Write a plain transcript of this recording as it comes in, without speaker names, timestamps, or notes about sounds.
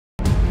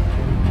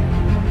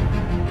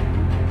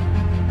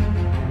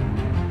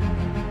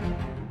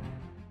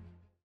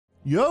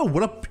Yo,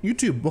 what up,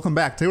 YouTube? Welcome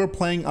back. Today we're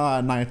playing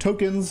Naya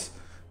tokens.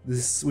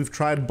 We've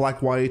tried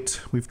Black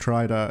White, we've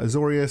tried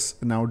Azorius,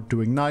 and now we're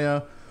doing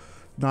Naya.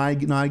 Naya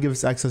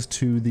gives access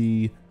to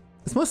the.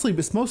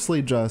 It's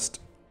mostly just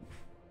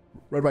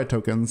red white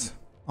tokens.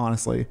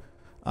 Honestly,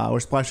 we're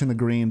splashing the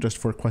green just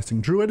for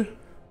questing Druid,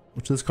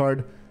 which is this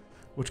card,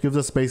 which gives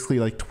us basically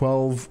like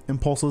 12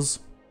 impulses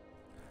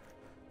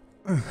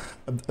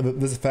of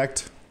this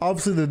effect.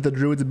 Obviously, the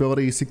Druid's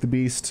ability, Seek the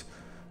Beast,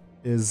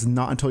 is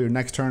not until your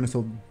next turn,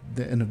 until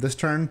the end of this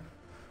turn.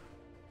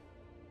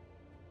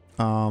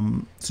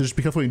 So just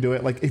be careful when you do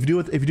it. Like if you do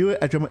it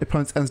at your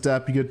opponent's end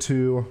step, you get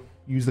to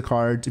use the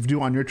cards. If you do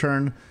it on your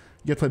turn,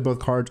 you get to play both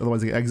cards,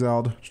 otherwise they get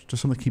exiled.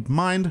 Just something to keep in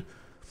mind.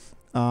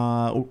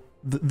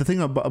 The thing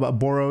about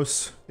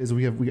Boros is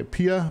we get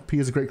Pia.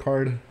 Pia is a great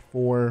card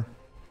for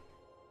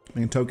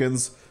making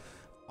tokens.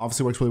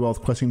 Obviously works really well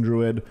with Questing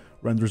Druid,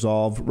 Wrenn's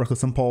Resolve,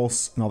 Reckless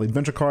Impulse, and all the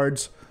adventure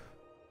cards.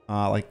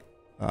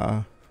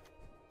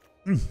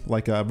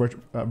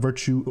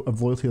 Virtue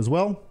of Loyalty as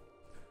well.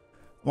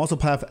 We also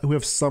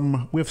have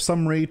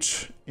some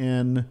reach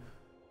in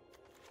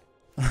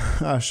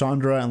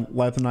Chandra and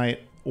Light of the Night,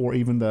 or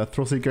even the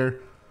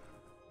Thrillseeker.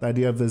 The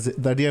idea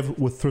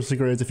with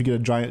Thrillseeker is if you get a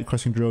giant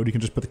Questing Druid, you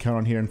can just put the count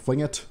on here and fling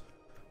it.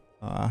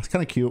 It's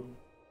kind of cute.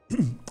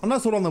 I'm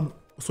not sold on the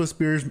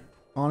Swiftspears,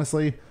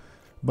 honestly,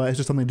 but it's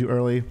just something to do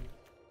early.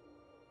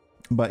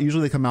 But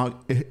usually they come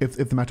out if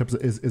the matchup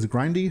is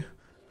grindy.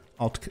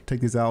 I'll take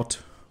these out,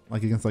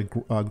 like against like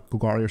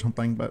Golgari or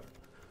something. But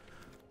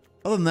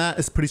other than that,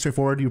 it's pretty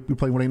straightforward. You're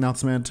playing Wedding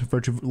Announcement,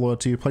 Virtue of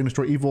Loyalty, you're playing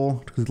Destroy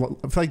Evil, because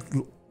I feel like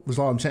there's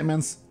a lot of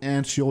enchantments,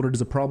 and Shielded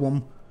is a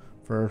problem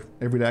for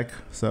every deck,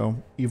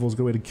 so Evil is a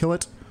good way to kill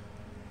it.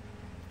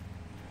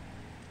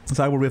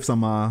 Inside where we have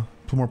some more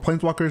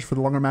Planeswalkers for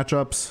the longer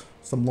matchups,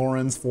 some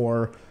Lorens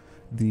for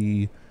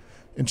the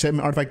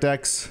enchantment artifact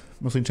decks,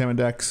 mostly enchantment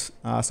decks,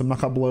 some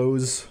Knockout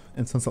Blows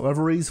and Sunset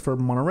Reveries for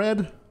mono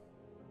red,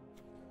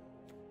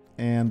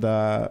 and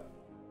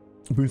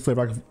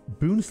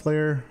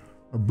Boonslayer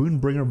or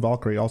Boonbringer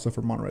Valkyrie also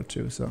for mono red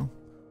too. So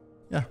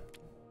yeah,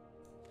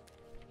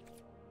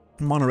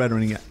 mono red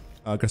running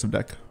aggressive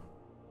deck.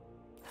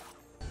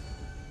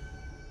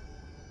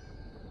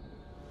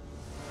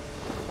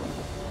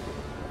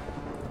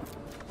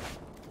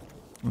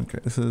 Okay,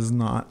 this is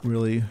not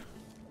really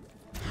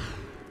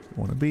what I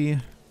want to be.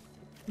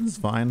 This is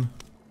fine,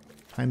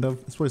 kind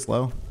of. It's really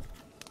slow.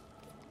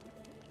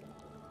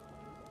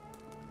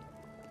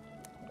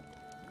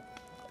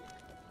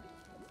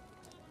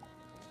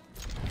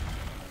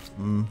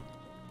 I mean,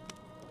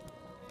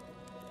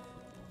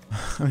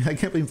 I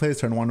can't believe play this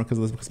turn one because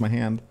of my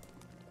hand,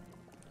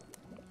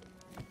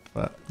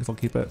 but I guess I'll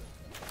keep it.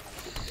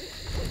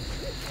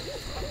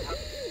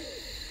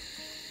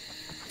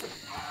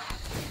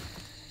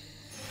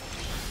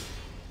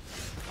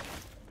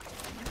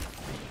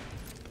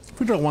 If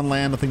we draw one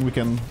land, I think we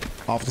can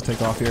obviously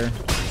take off here.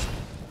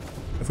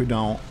 If we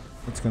don't,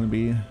 it's gonna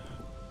be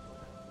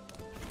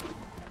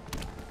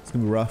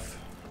rough.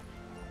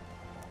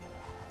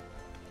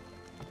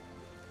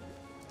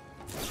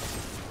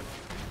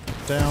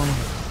 Down.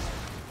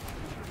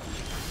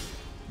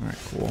 All right,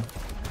 cool.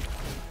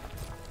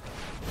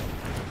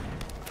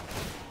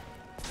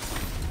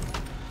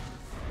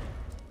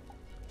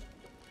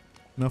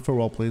 No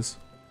farewell, please.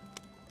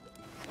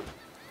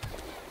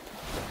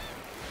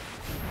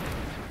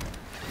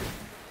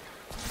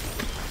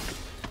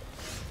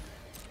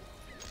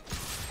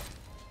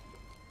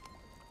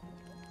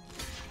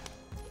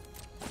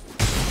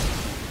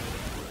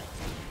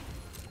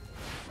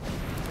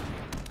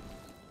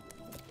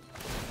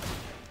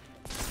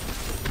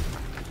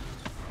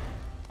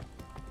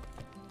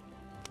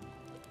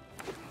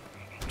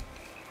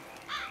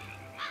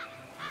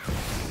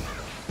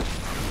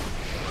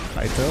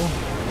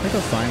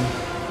 Kaito's fine.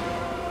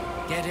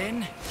 Get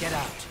in, get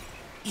out.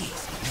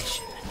 Easy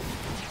mission.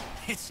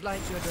 It's like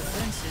your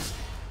defenses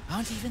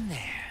aren't even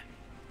there.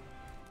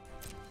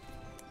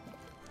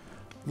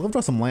 We'll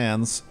draw some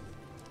lands.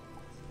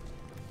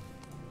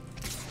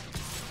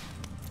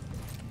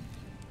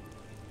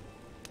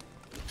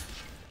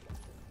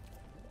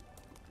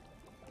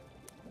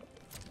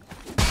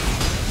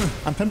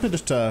 I'm tempted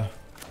just to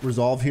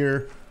resolve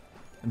here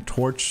and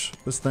torch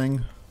this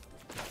thing.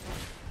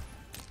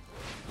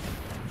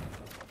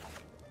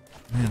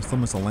 Man, still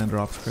miss a land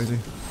drop. It's crazy.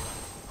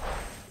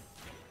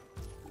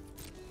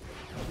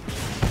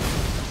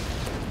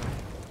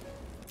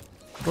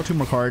 Draw two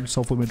more cards.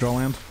 Hopefully we draw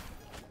land.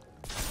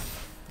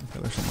 Okay,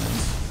 there's some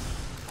lands.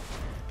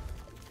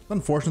 It's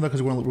unfortunate though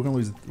because we're gonna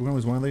lose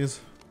one of these.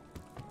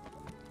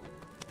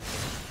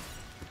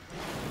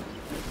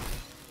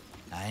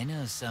 I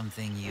know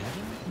something you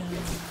don't know.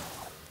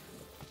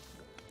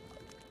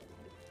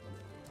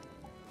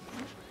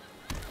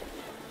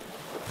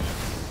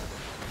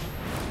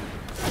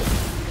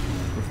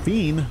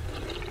 Fiend.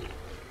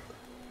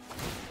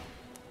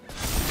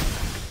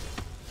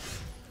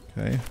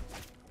 Okay.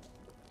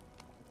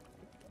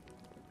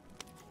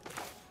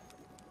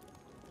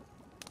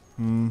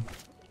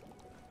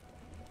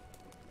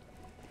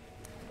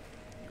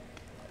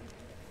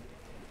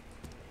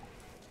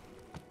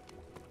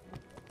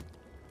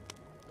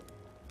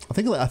 I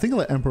think I'll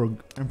let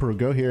Emperor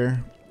go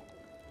here.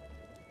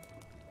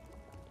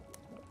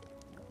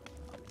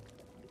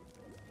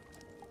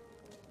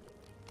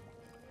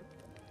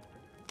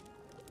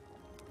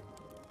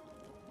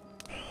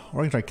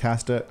 Or I can try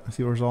cast it,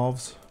 see what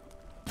resolves.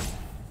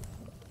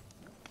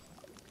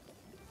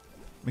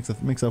 Makes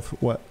a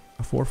what,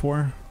 a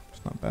 4/4?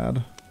 It's not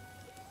bad.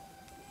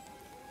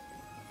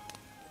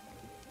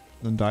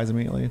 Then dies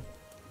immediately.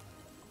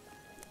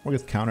 Or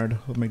gets countered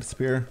with Make the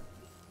Spear.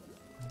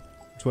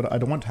 That's what I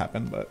don't want to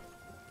happen, but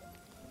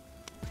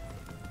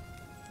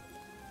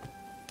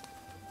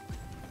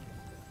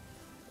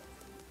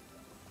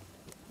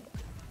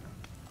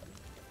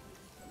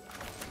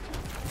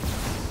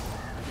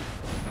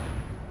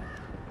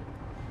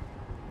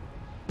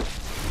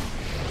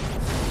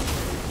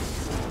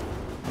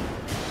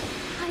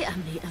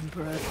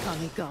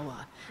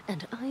Kamigawa,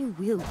 and I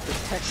will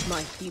protect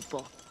my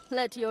people.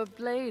 Let your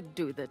blade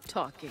do the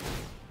talking.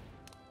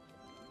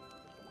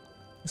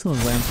 some of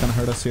the lands kind of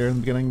hurt us here in the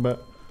beginning,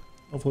 but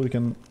hopefully we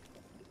can.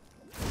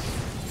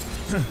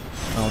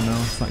 Oh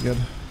no, it's not good.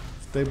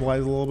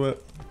 Stabilize a little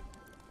bit.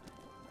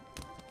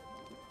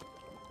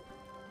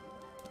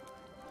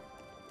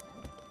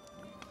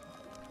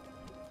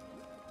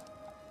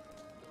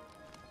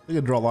 We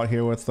could draw a lot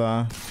here with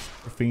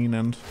Fiend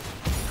and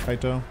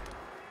Kaito.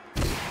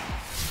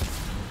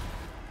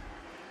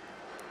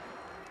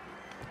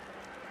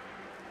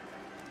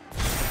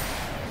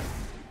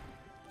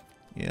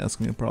 Yeah, that's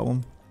gonna be a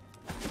problem.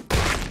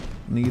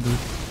 Need to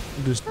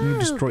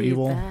destroy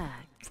evil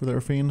for their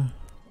Fiend.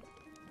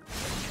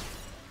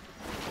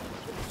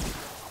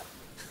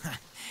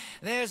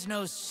 There's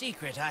no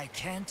secret I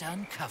can't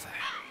uncover.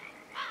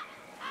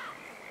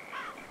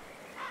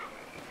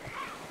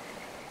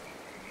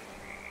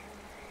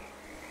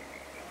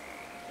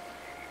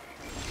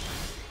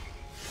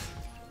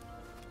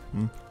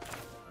 Hmm.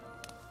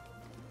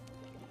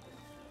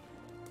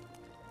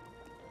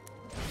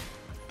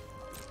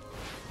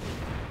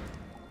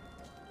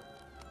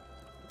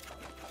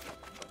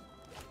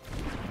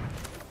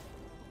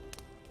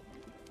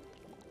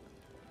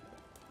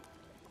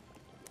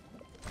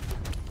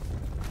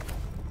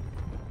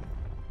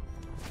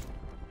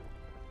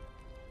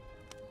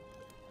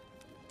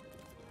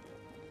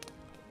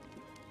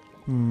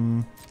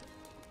 Hmm.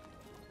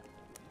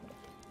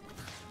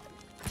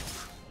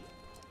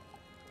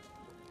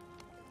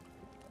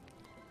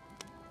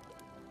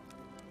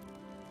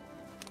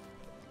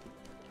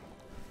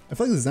 I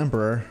feel like this is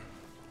Emperor.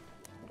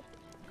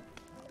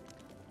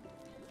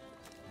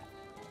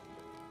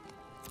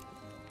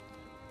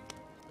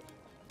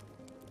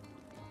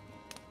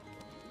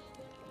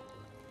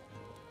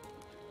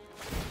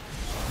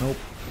 Nope.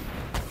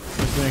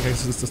 I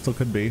guess this still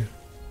could be.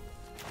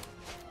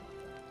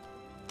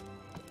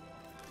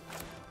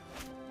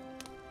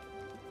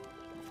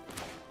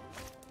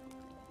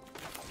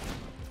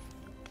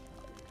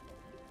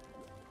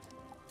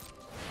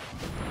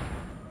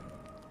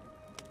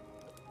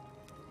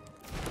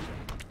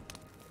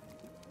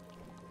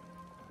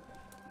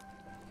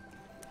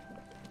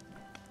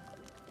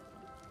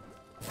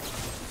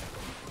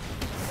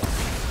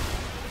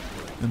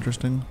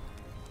 Interesting.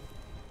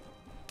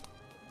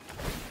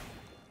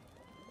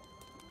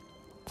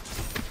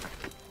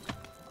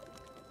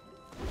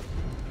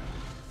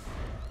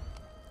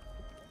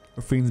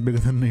 Our Fiend's bigger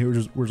than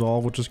Nahiri's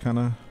resolve, which is kind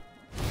of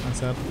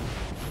sad.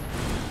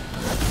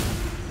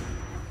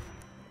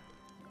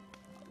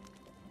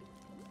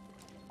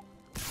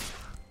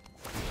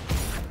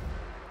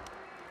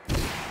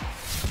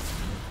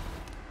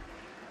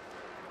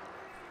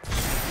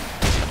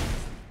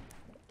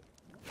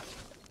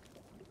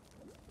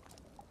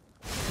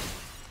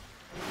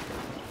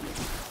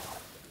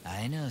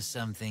 I know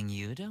something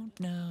you don't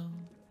know.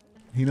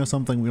 He knows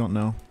something we don't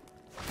know.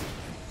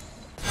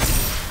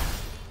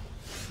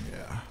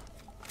 Yeah.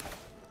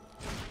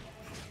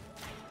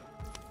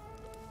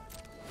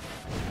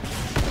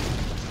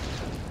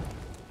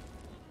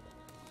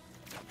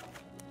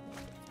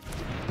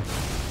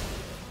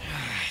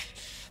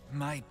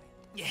 My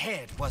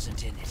head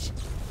wasn't in it.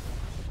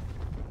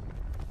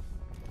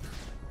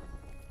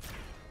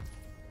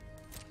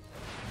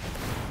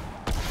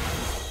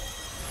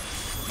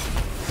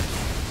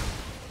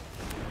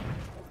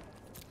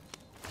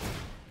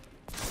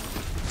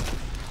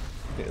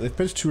 They've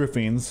pitched 2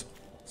 Fiends,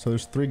 so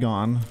there's 3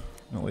 gone,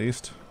 at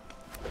least.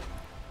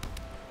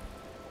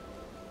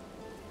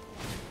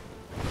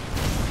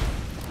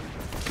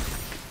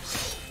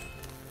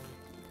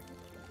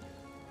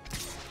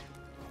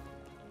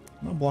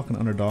 I'm not blocking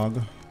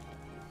underdog.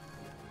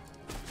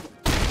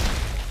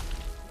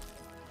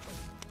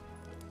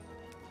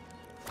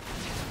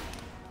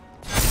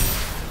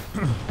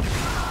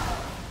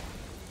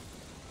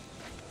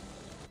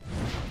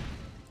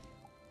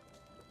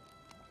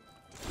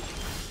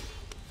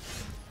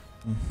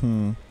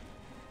 Hmm.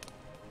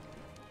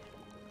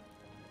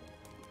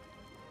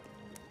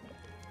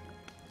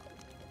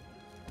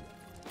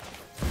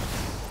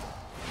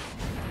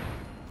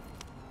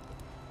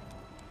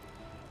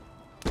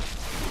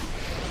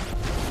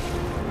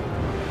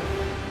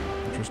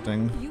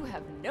 Interesting. You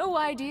have no no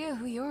idea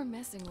who you're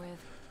messing with.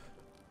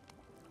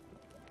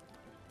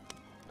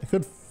 I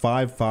could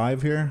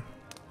 5-5 here.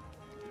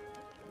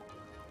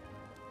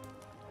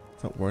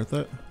 Is that worth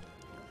it?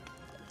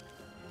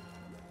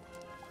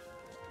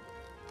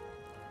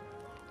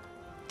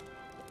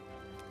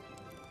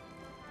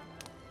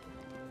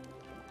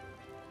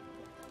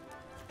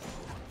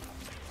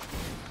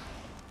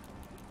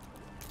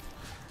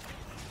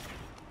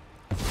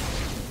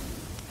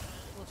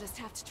 We'll just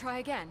have to try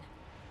again.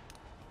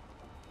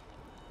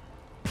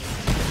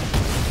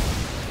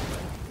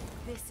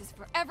 This is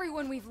for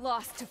everyone we've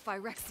lost to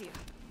Phyrexia.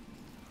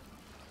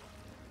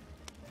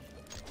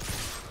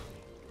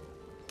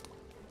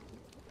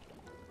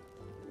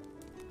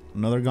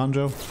 Another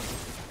Gonjo?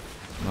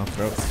 No,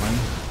 throat's fine.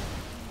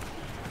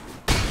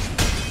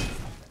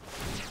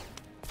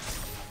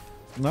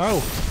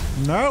 No!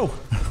 No!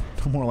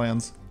 No more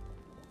lands.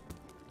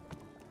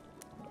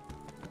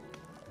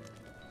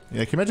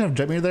 Yeah, can you imagine if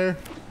Jetmir there?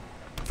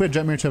 If we had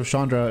Jetmir to have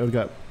Chandra, it would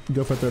got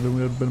go for it there, then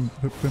we would have been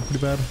pretty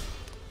bad.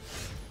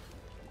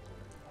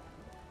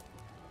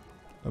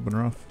 That'd been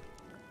rough.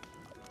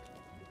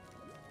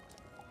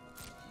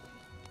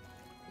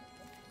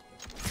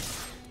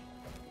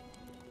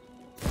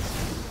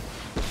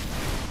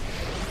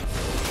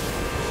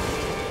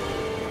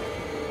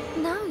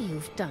 Now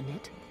you've done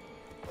it.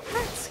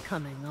 That's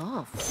coming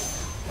off.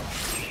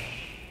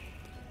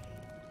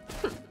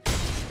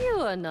 You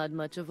are not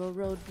much of a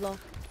roadblock.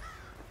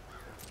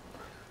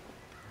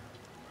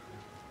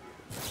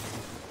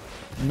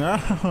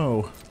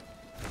 No!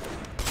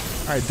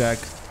 Alright, deck.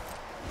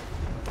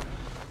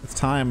 It's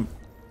time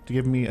to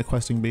give me a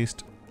questing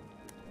beast.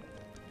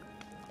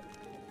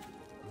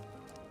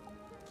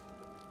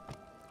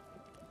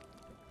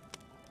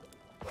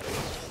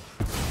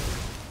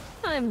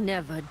 I'm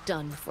never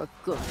done for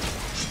good.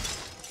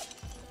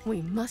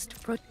 We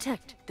must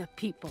protect the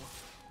people.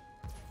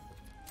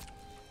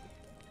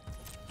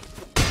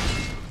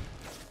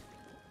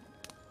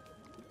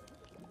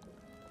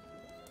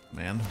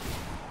 Man.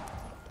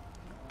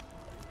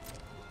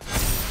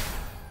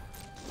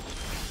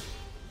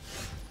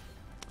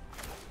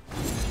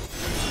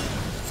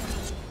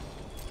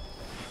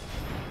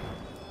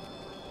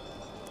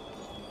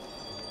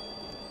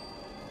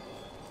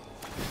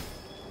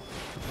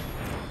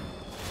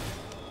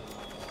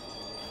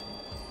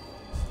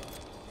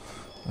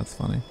 That's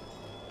funny.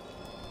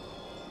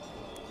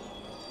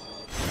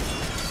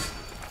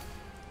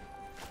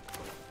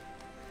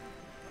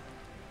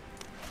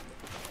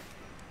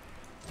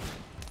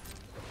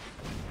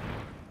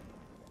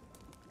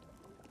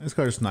 This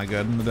card's just not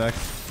good in the deck.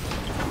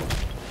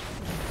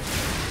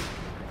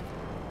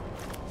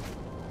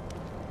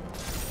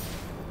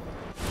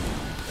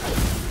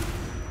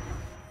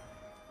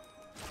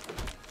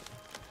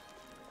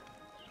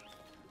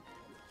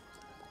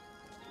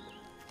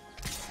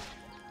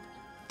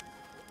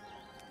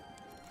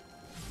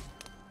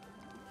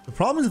 The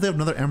problem is if they have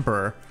another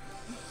Emperor.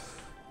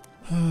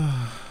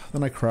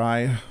 Then I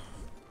cry.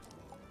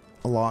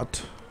 A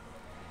lot.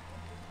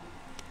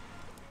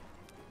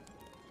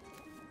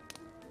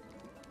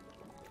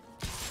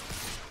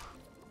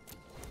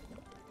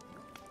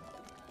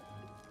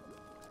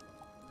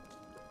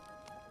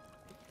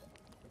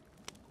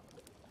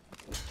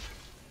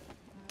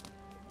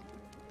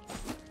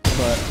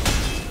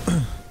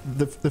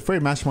 The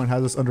Fairy Mastermind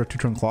has us under a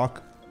 2-turn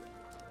clock,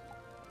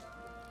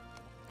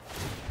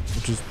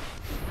 which is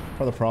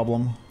part of the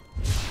problem.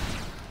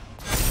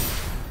 So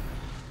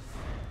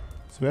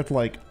we have to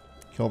like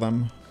kill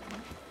them.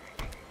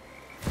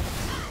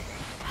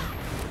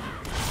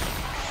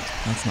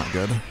 That's not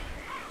good.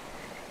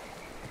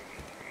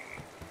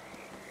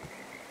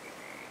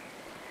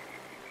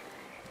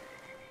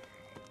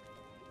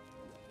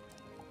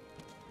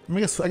 I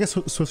guess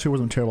Swiftspear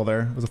wasn't terrible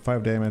there. It was a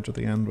 5 damage at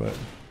the end, but.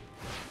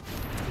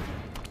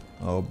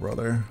 Oh,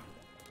 brother.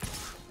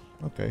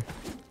 Okay.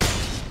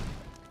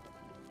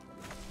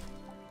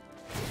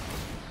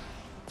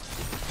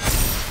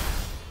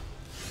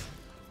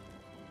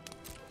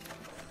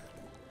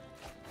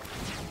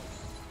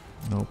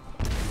 Nope.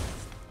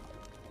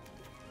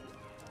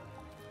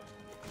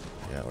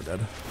 Yeah, we're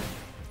dead.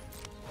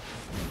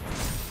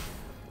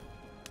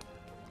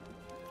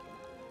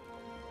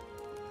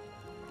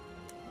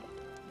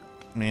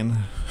 Man.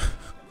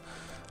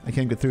 I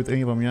can't get through with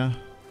any of them, yeah?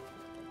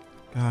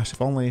 Gosh,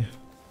 if only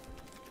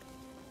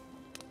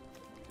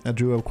I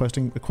drew a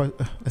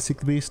Seek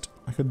the Beast,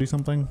 I could do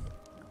something.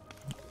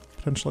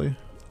 Potentially.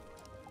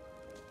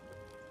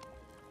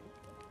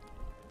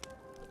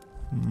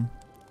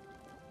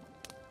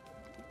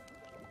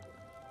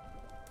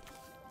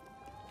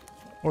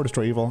 Or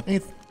Destroy Evil.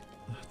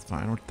 That's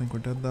fine, I think we're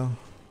dead though.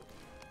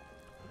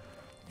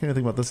 Can't even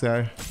think about this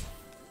guy.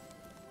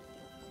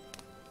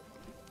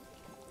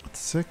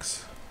 That's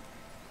 6.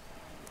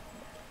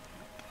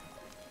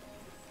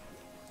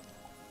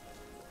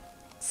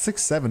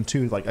 6-7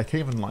 too. Like I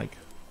can't even like.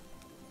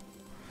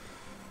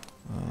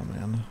 Oh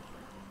man.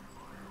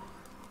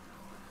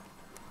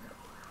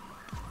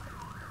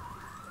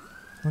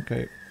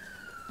 Okay.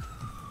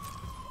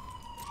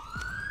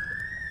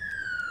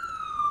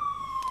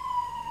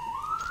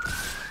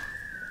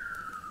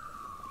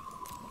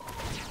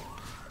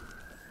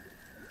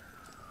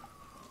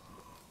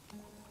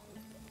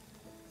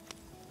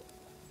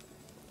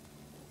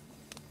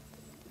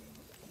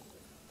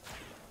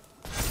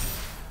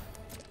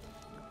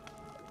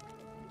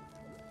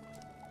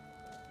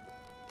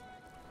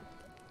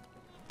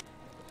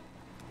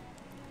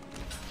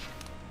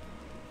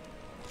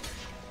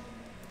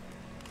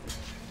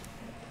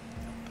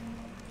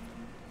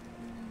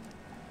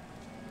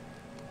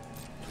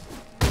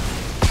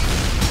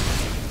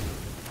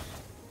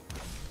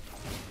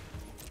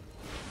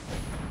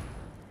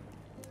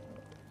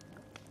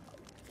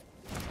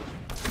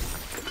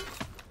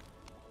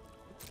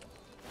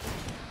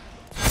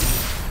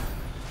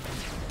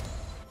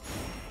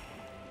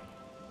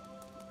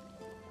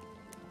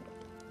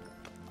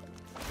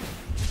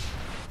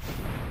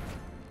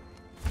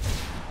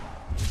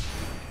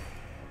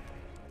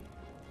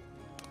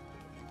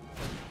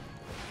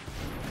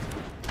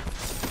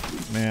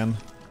 Man.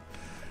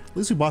 At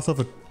least we bought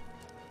ourselves a...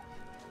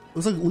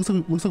 Looks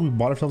like we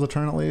bought ourselves a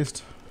turn at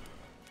least.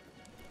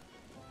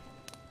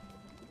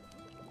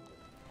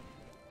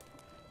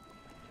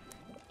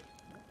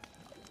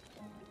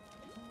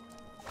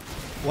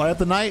 Light up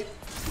the night.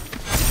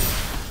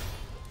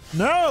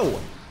 No!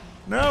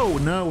 No,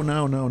 no,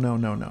 no, no, no,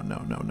 no, no, no,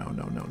 no, no,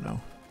 no, no,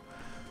 no.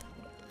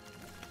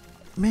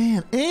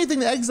 Man, anything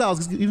that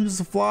exiles, even just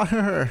a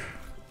flyer.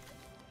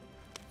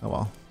 Oh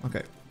well.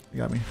 Okay. You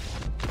got me.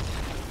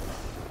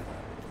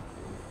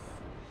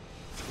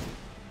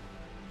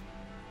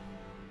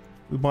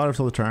 We bought her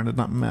till the turn. Did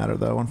not matter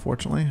though,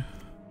 unfortunately.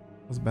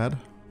 That was bad.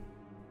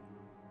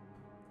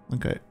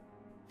 Okay.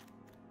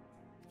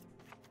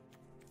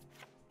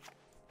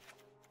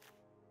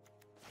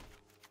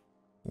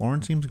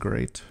 Lauren seems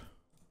great.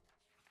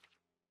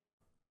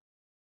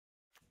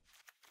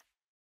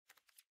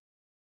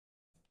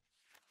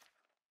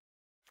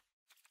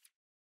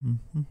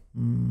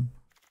 Mm-hmm.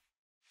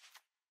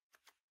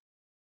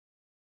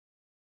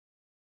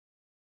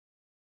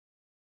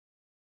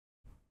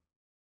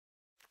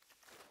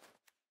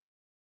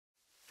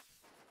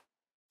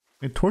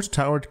 A torch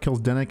tower kills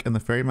Dennick and the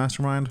fairy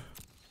mastermind.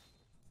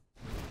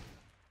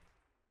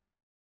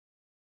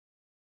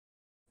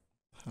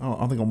 I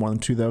don't think I'm more than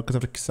 2 though, because I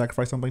have to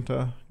sacrifice something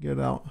to get it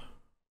out.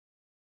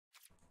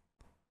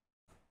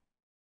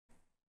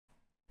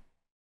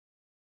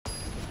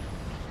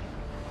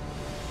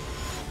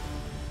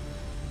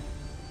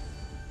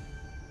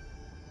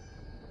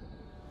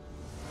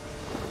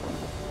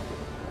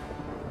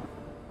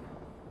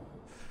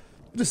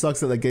 It just sucks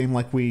that that game,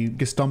 like we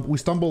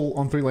stumble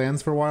on 3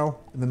 lands for a while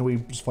and then we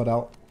just flood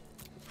out.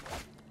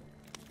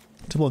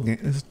 Typical game.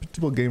 It's a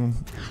typical game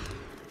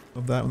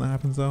of that when that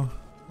happens though.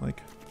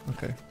 Like,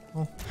 okay,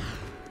 well,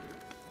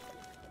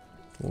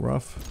 a little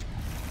rough.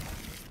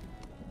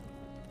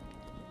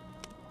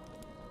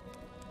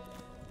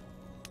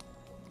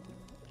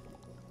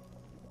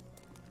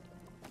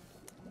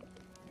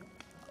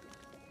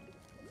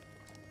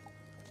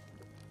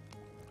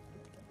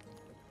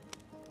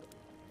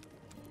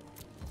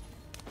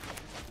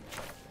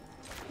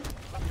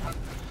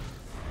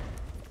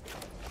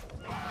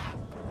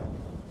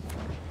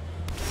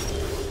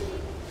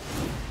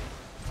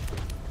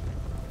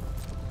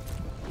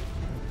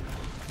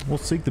 We'll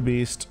seek the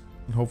beast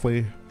and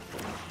hopefully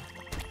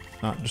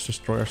not just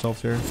destroy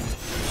ourselves here.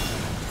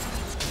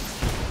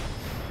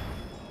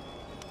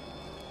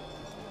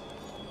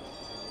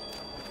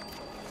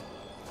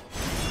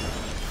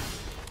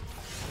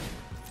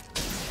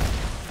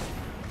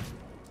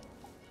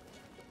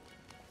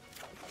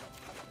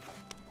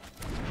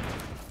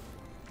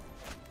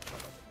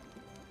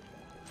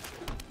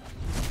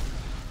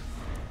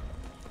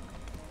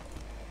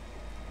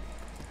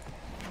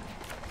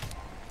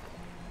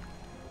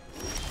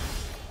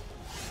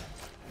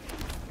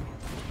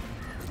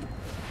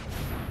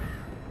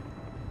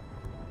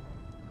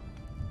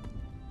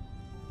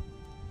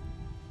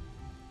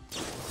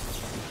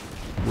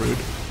 Rude.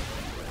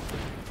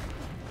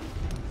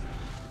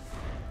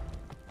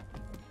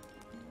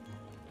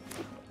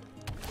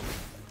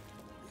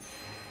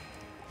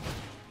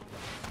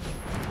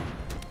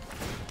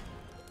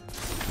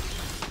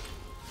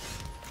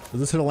 Does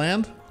this hit a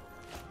land?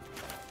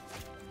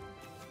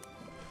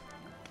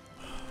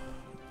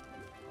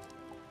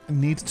 It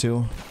needs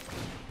to.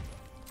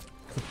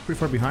 It's pretty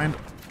far behind.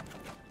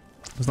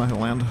 Does not hit a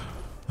land.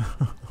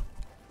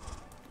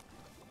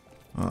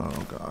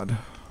 Oh god.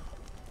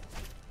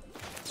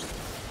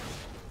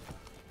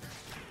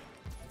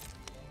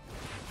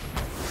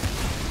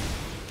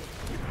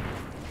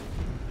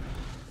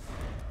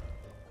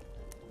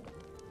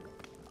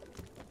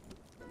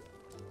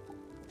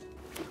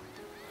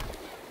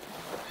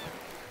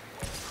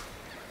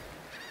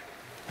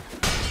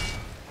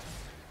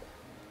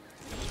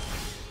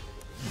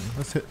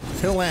 Let's hit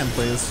a land,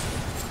 please.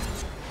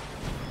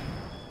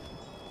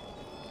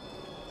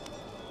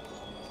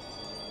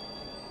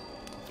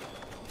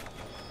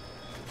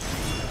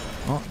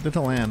 Oh, did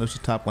a land. There's a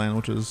top land,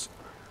 which is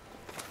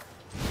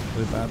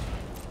really bad.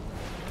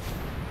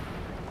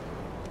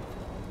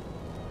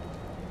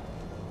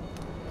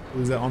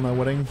 Lose that on the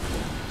wedding.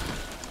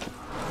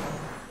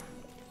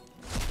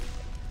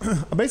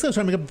 I'm basically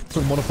trying to make up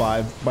some 1 to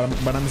 5,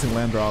 but I'm missing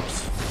land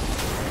drops.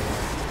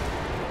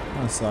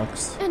 That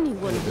sucks.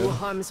 Anyone who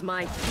harms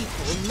my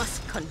people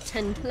must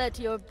contend. Let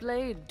your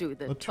blade do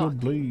the talking. Let your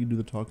blade do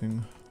the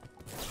talking.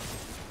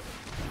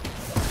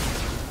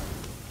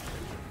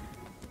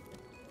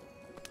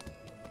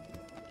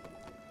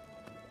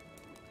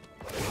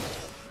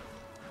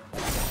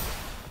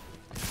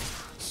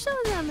 Show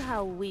them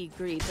how we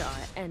greet our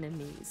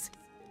enemies.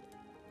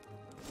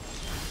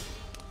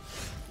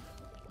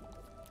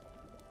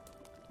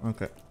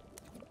 Okay.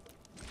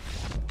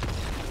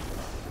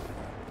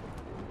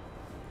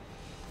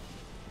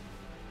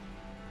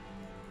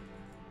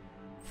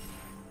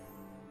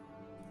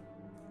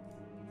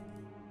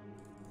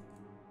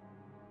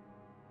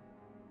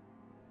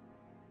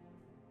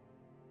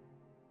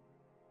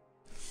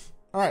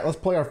 All right, let's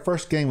play our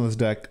first game with this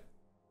deck.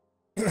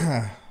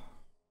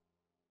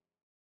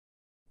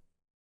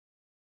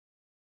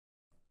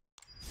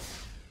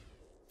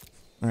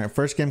 All right,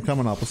 first game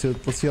coming up. Let's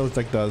see how this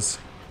deck does.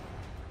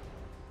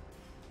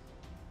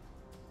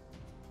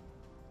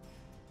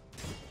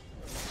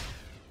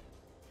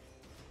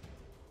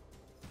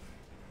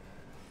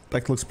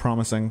 Deck looks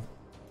promising.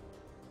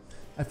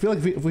 I feel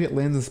like if we get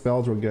lands and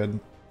spells, we're good.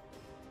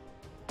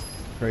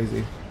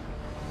 Crazy.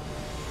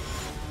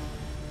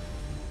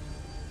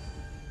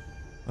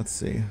 Let's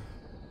see.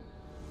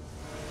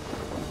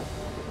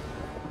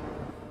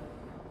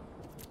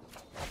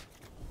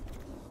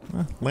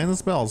 Lands and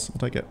spells. I'll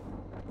take it.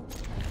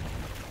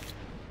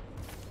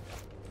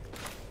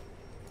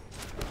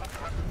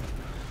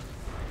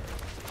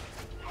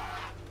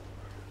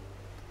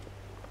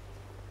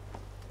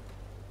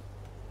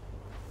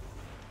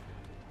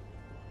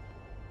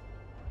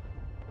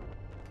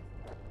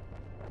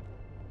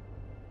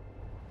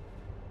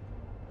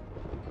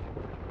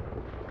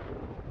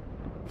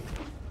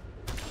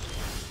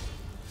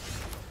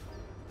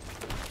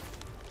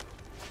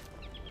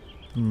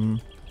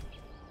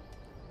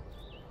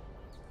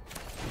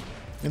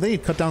 If they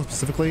need cut down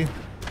specifically,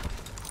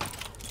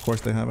 of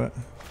course they have it.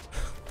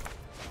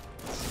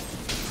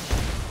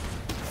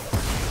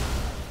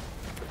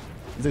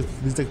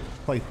 These take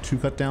like 2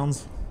 cut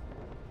downs.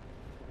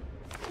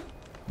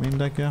 Main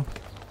deck, yeah.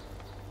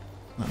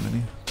 Not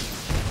many.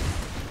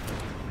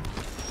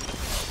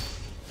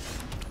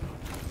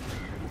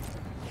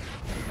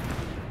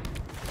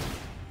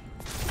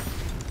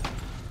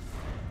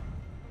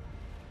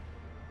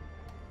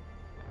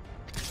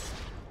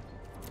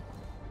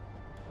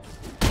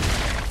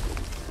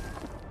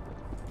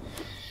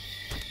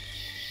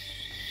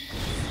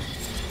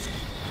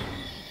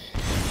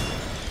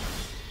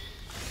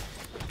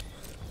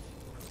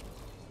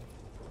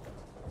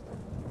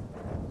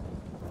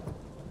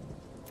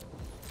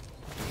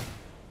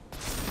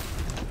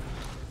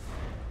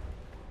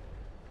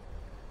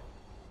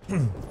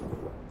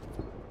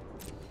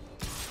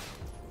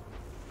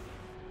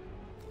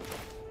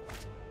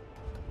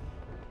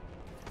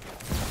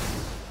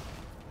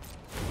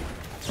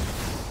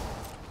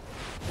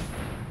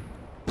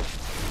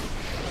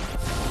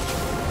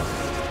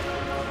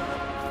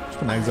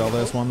 Can exile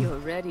this one. You're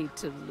ready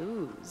to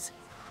lose.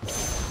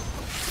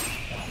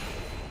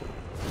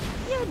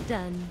 You're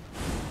done.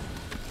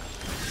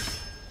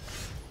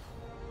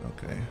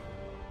 Okay.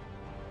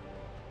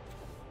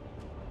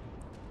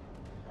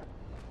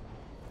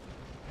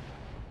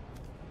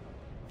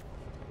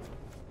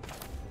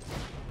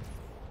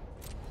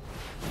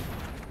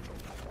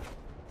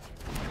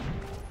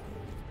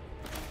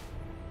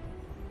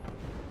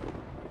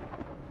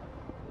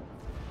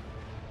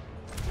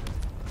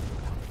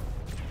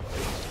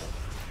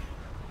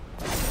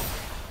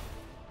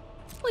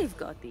 We've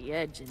got the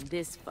edge in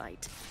this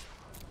fight.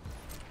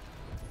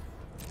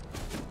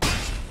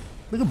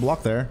 They could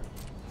block there.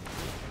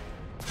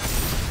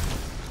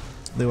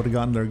 They would have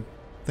gotten their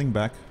thing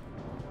back.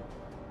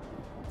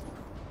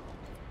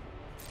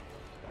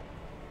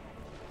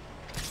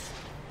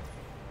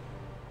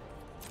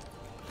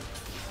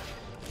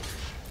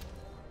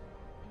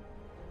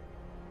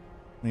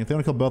 I mean, if they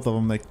want to kill both of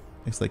them, they,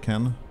 yes, they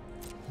can.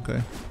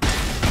 Okay.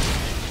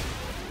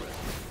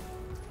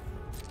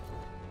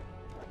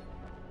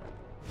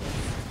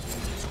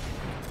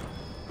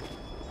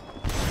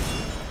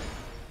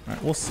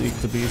 Alright, we'll seek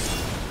the beast.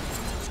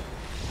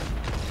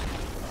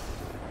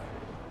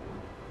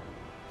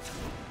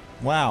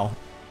 Wow.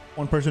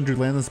 One person drew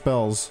land and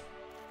spells.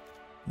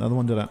 Another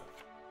one didn't.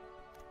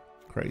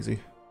 Crazy.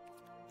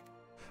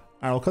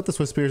 Alright, I'll cut the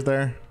Swiftspears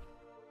there.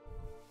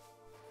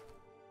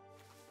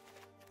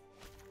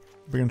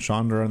 Bring in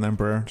Chandra and the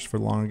Emperor just for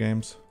longer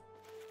games.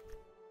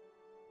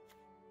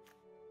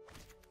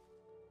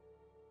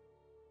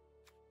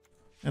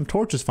 And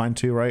Torch is fine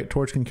too, right?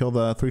 Torch can kill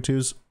the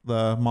 3/2s,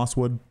 the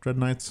Mosswood Dread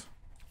Knights.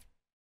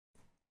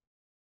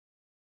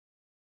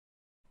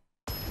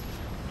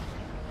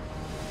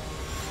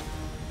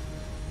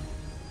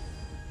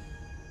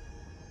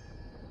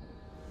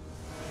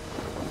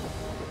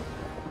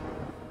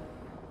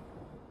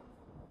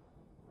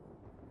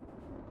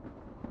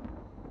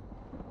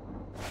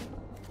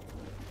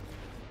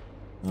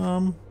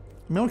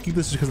 I mean, I'll keep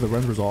this just because the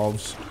Wrenn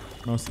resolves,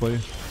 mostly.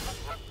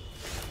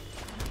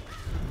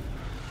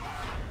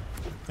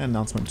 And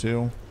announcement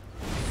too.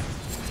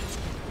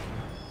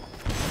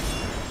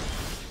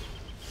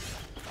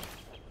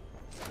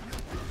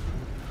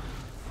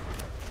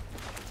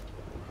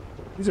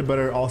 These are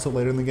better also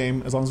later in the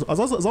game, as long as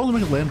we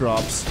make land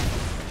drops.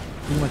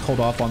 We can like hold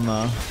off on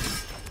the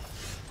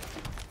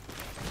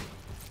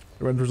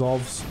Wrenn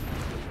resolves.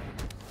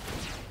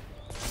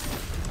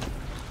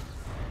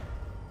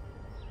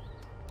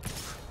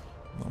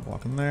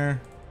 Blocking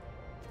there.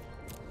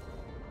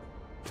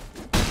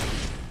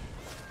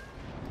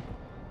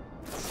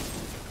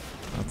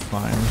 That's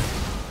fine.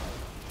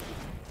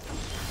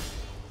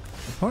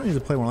 The opponent needs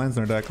to play more lands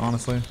in their deck,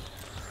 honestly.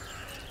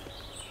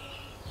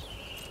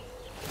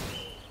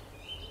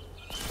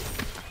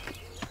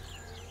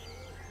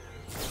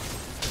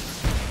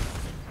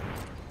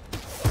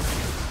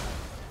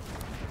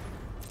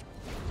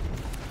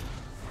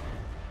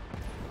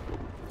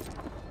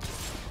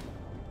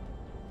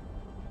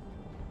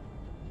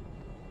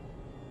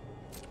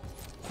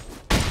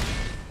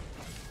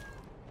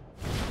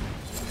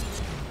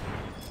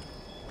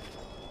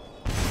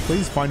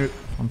 Please find it.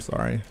 I'm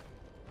sorry.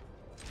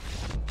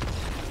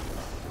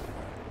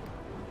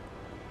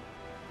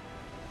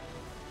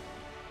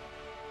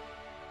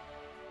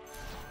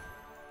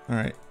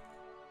 Alright.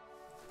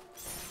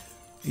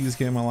 Easiest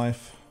game of my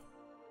life.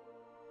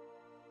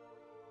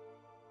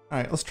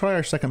 Alright, let's try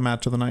our second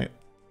match of the night.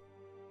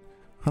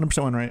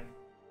 100% win rate.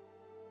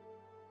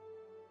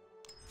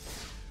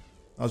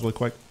 That was really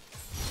quick.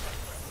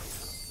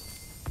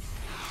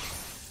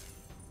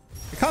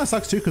 It kind of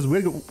sucks too because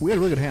we had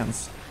really good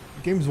hands.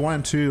 Games 1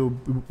 and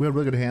 2, we had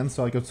really good hands,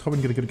 so like I was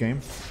hoping to get a good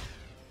game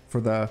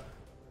for the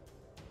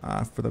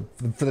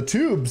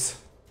tubes,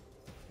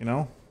 you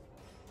know.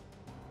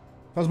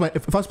 If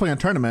I was playing a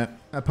tournament,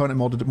 opponent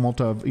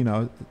multi of, you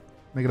know,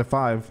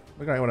 -5.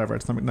 Like, alright, whatever,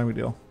 it's no big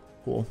deal.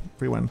 Cool,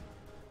 free win.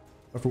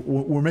 But if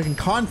we're making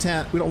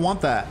content, we don't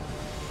want that.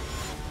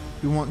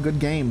 We want good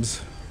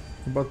games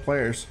for both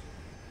players.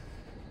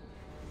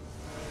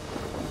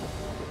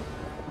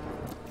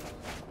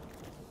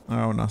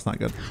 Oh no, it's not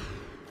good.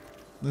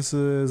 This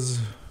is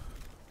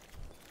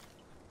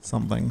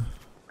something.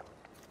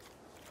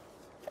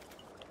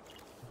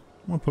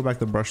 I'm gonna put back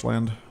the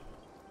Brushland.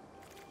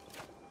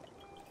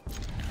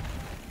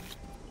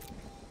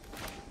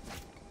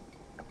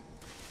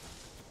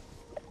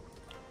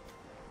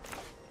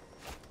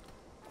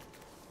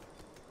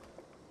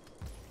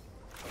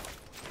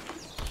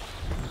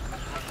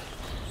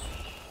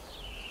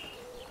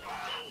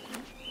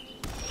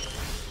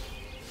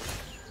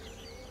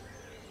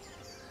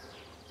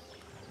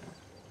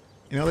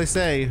 You know, they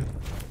say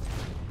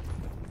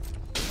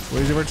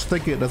Razorverge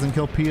Thicket doesn't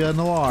kill Pia and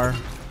Nalaar.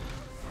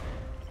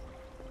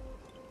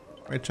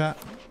 Right, chat?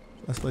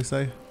 That's what they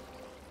say.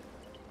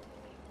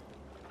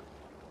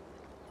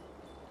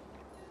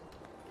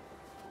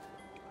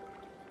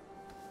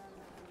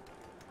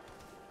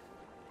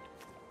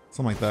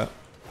 Something like that.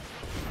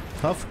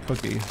 Tough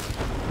cookie.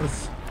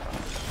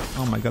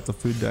 Oh my god, it's a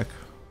food deck.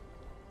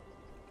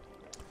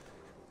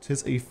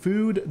 Tis a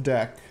food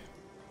deck.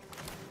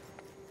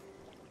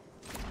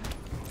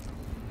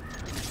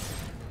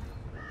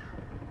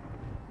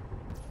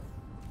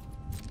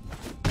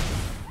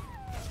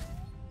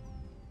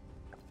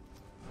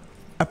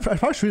 I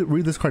probably should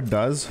read this card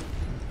does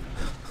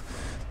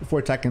before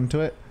I attack into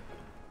it.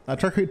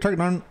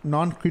 Target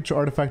non-creature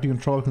artifact you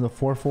control becomes a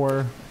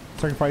 4/4.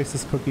 Sacrifice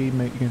this cookie,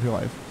 make you gain your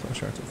life. So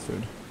sure, it's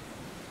food.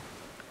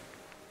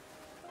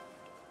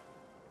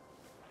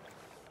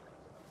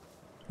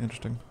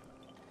 Interesting.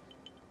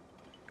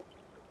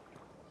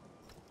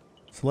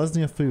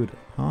 Selesnya food,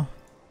 huh?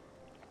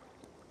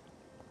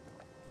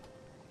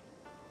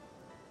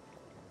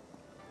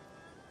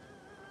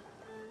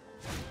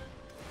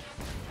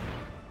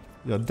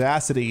 The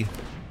audacity.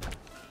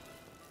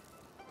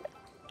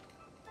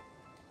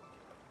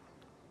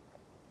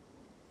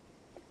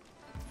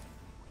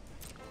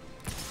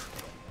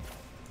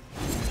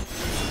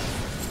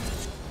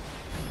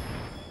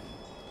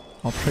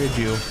 I'll trade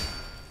you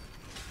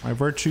my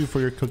virtue for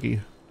your cookie.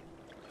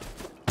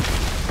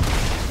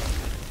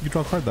 You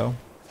draw a card though.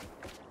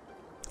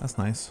 That's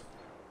nice.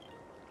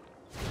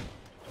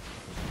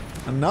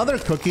 Another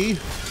cookie.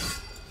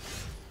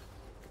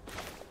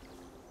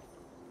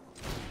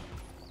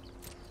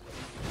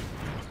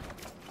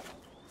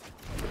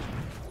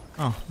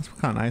 Oh, that's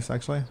kind of nice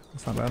actually.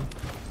 That's not bad.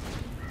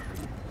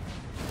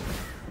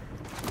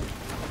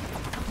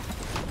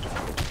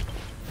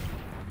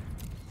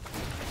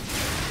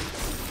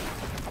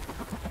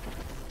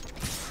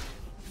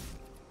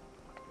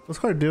 What's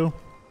card do?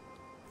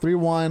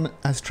 3/1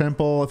 has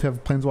trample if you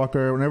have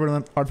Planeswalker. Whenever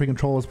an artifact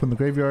control is put in the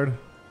graveyard.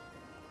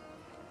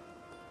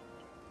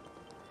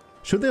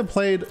 Should they have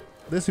played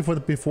this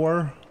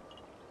before?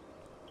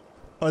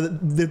 Or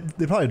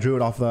they probably drew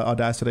it off the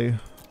Audacity.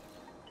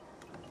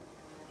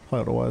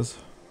 Probably what it was.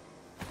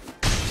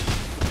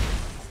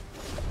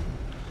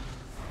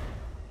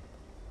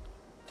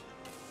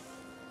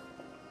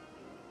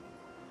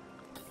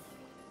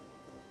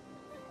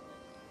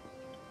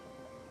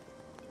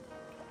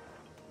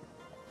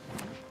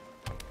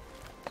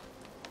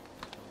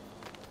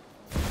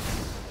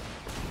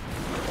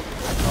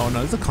 Oh no,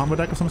 is this a combo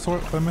deck of some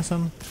sort that I'm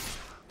missing?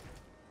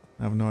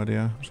 I have no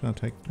idea. I'm just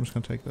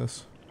gonna take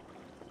this.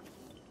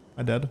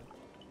 I dead.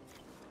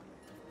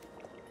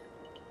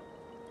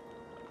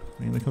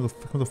 I mean, it comes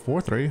a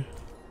 4/3.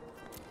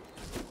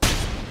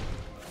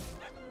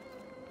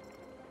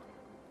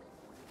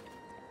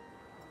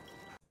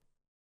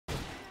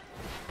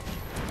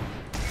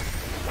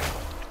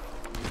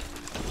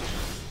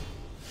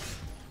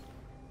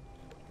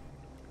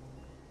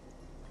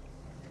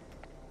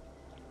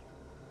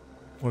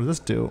 What does this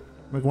do?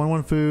 Make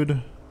 1/1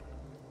 food.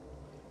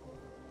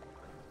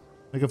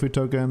 Make a food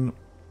token.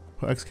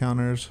 Put X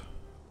counters.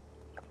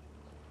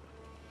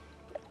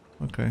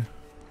 Okay.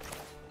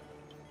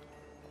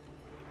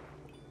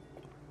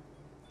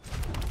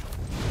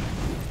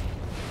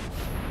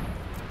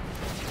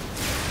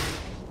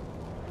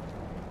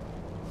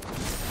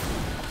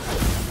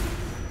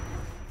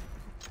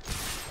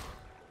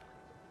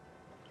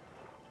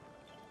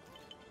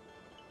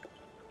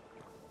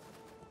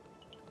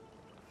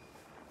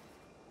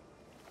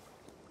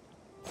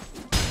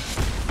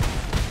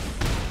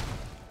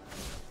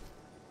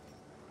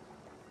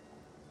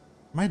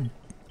 I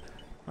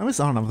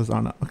don't know if this. I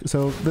don't know. Okay,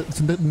 so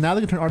now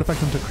they can turn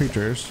artifacts into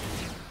creatures.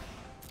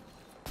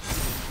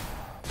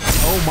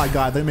 Oh my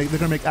god! They're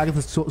gonna make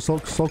Agatha's soul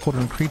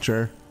cauldron a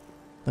creature,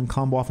 then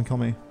combo off and kill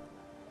me.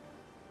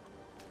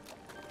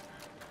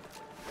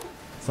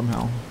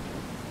 Somehow.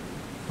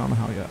 I don't know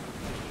how yet.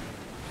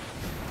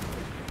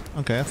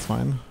 Okay, that's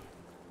fine.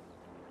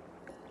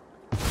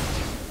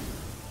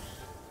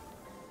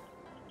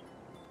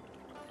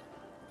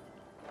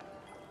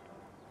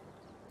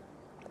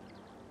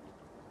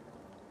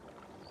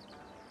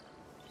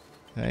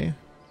 Okay.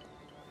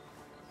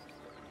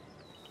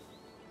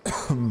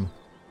 I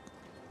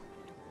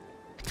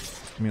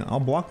mean, I'll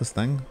block this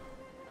thing.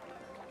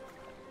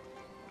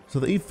 So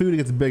they eat food, it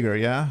gets bigger,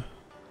 yeah?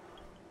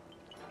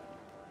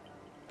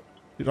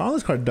 Dude, all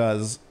this card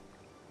does...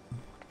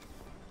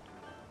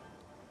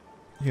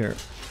 Here.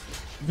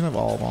 You can have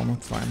all of them,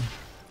 that's fine.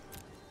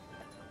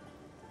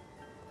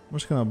 I'm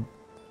just gonna...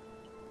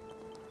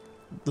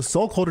 The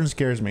Soul Cauldron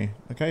scares me,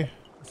 okay?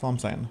 That's all I'm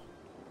saying.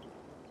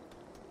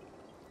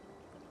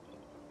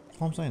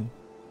 That's all I'm saying.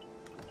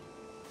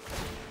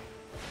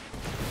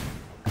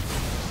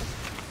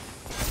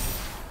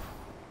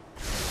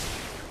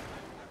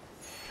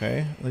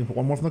 Okay, let me put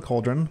one more from the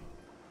cauldron.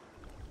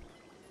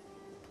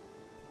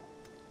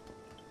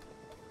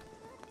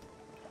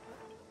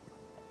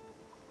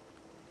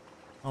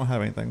 I don't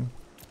have anything.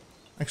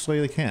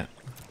 Actually, they can't.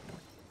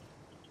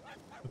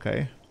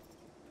 Okay.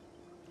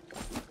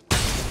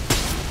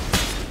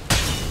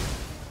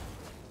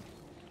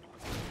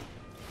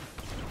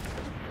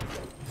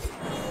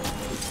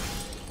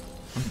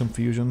 I'm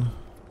confusion.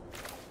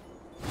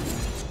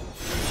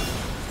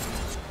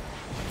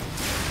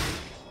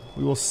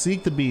 We will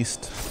seek the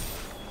beast.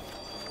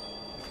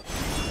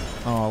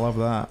 Oh, I love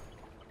that.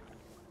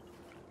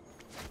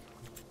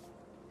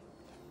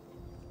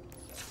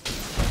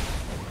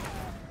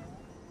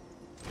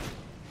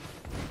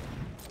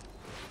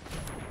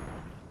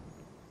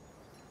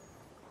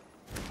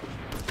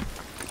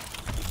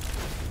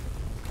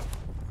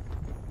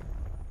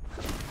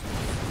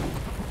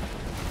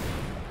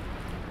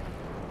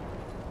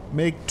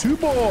 Make 2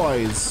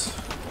 boys.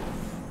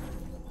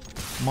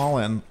 I'm all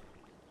in.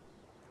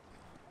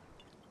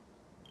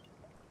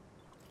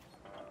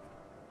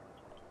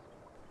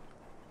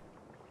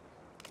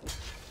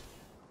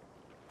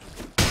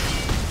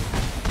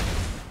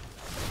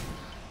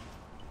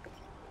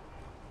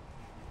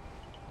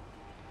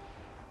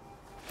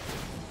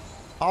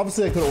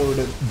 Obviously, I could have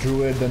ordered it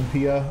Druid then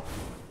Pia.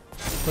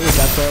 Look at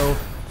that though.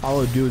 All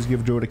I would do is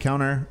give Druid a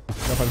counter.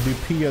 So if I do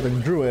Pia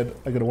then Druid,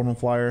 I get a 1/1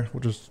 flyer,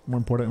 which is more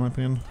important in my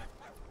opinion.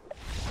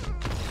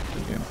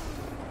 Good game.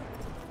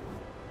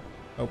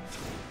 Oh.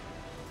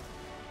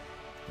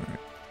 Alright.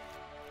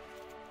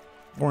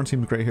 Warren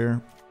seems great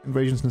here.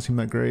 Invasion doesn't seem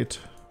that great.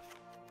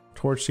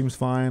 Torch seems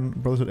fine.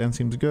 Brotherhood End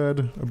seems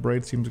good. A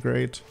Braid seems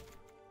great.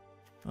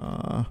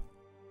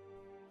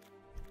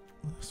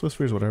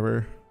 Swiftspear is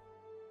whatever.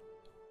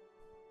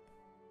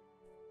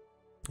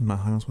 I'm not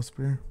high on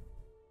Swiftspear.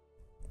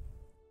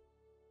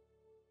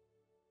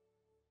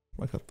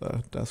 I cut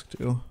the desk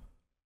too.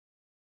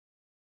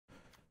 I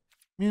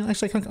mean,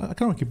 actually, I kind of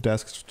want to keep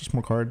desks, just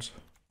more cards.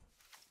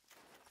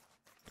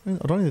 I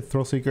don't need the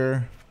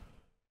Thrillseeker.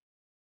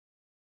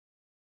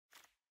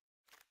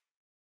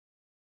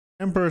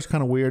 Emperor is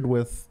kind of weird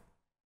with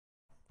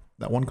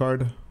that one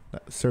card,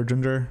 that Sir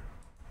Ginger.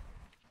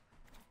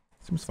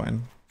 Seems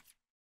fine.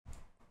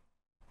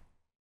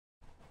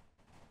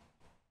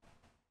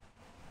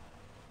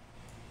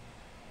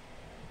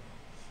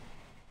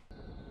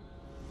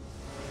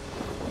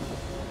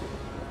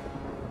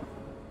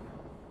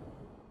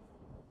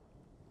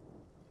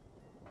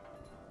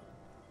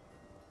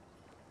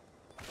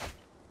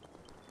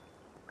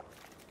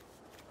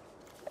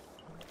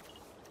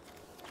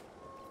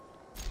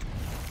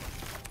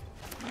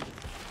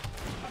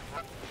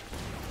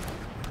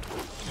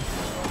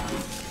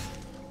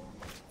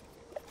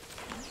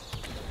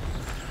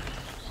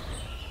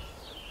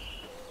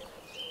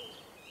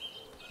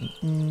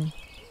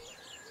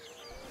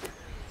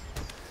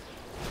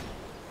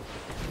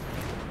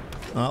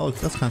 Oh, look,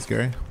 that's kind of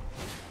scary.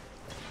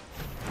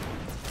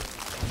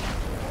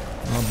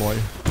 Oh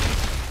boy.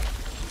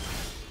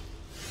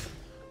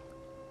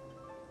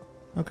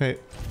 Okay.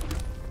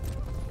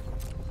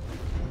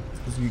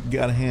 You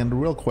got a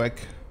hand real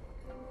quick.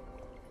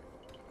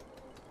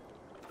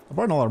 I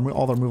brought in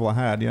all the removal I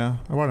had, yeah.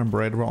 I brought in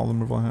Braid, all the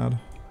removal I had.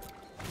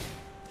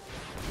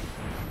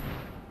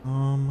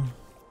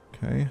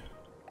 Okay.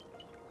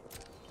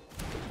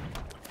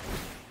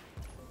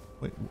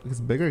 Wait, it's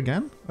bigger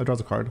again? Oh, it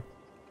draws a card.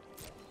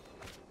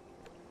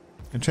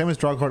 Enchantments,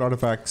 draw card,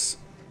 artifacts,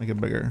 make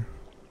it bigger.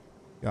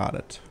 Got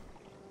it.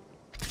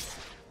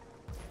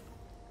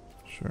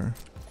 Sure.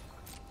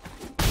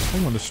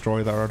 I'm gonna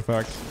destroy that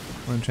artifact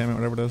or enchantment,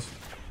 whatever it is.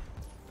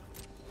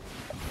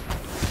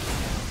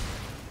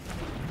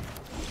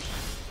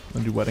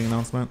 Then do wedding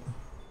announcement.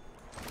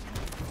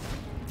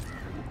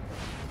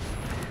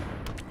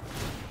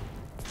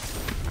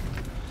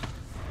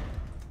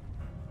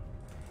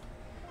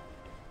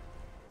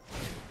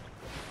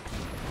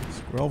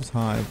 Grelv's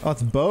Hive. Oh,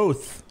 it's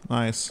both.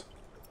 Nice.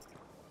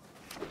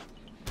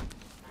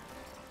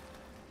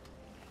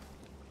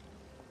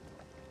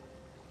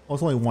 Oh,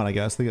 it's only one, I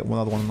guess. They get one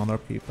other one on their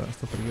upkeep, but it's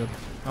still pretty good.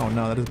 Oh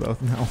no, that is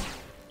both now.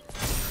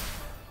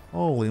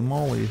 Holy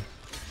moly.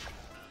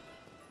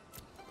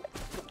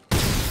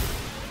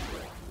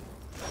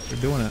 They're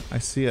doing it. I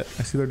see it.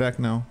 I see their deck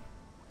now.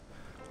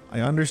 I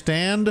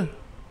understand.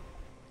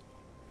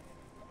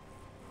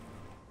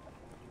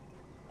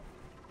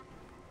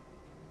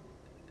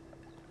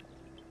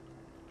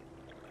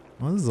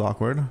 Well, this is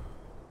awkward.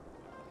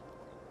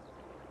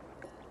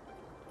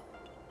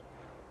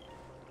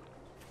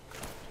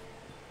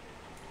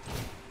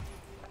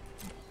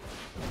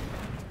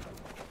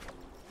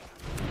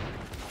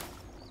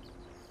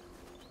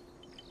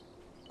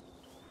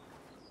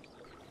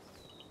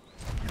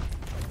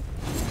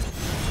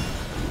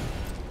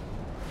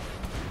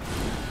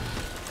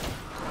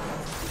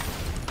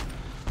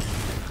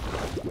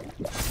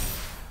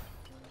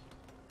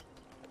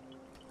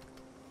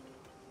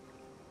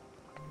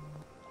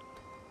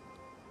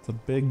 It's a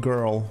big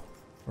girl.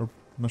 Or,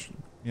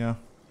 yeah.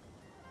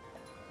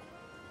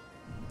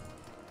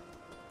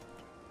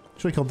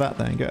 Should have killed that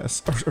thing, I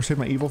guess. Or save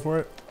my evil for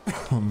it.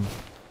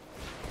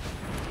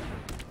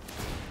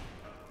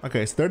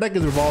 Okay, so their deck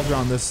is revolved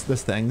around this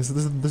thing. This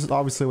is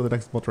obviously what the deck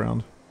is built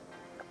around.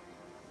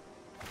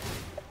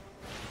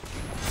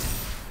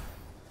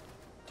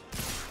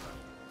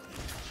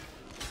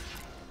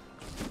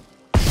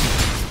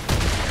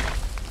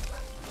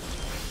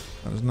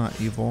 That is not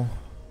evil.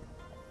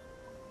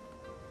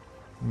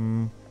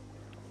 Hmm.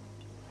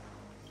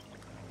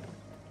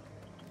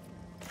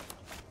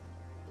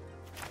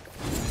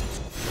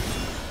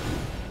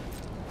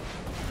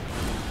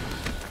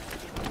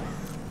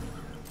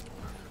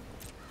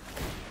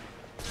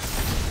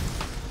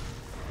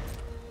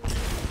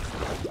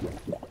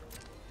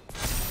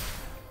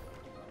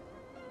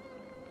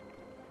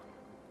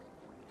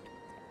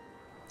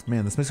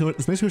 Man, this makes me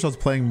wish I was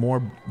playing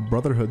more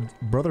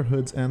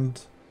Brotherhoods, and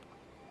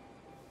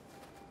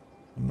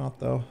I'm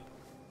not though.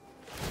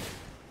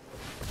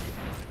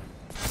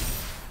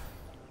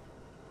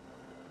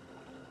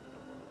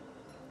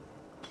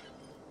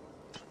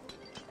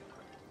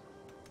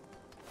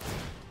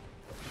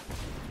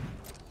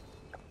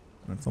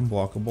 It's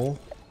unblockable.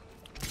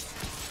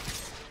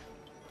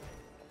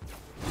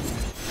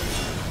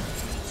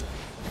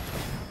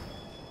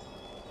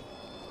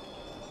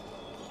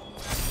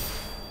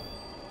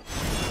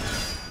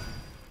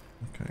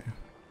 Okay.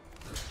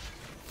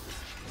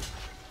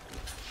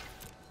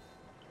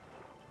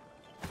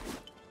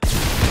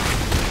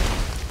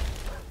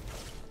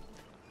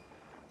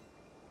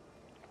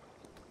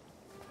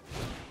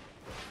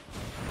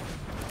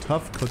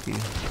 Tough cookie.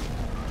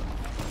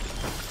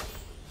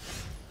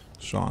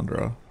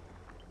 Chandra.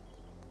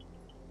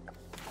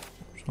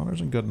 Chandra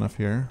isn't good enough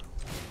here.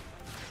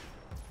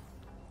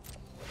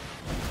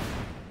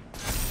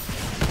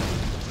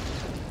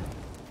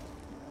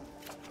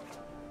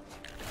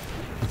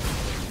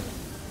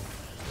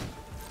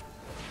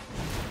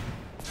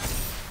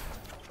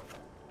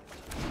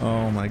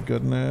 Oh my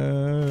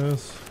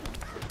goodness.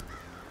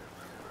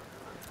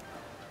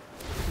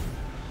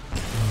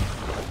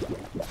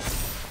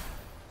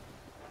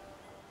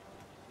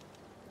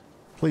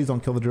 Please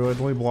don't kill the druid.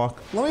 Let me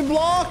block. Let me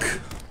block!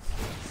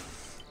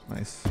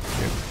 Nice.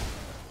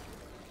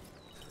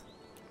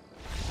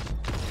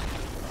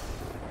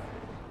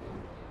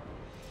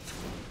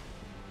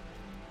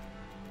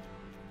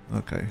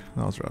 Okay,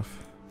 that was rough.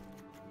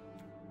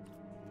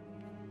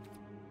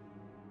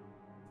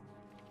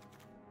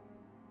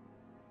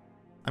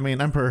 I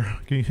mean, Emperor.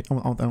 I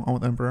want the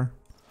Emperor.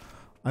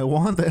 I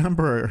want the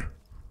Emperor.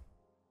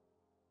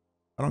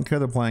 I don't care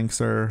they're playing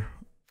Sir.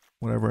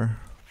 Whatever.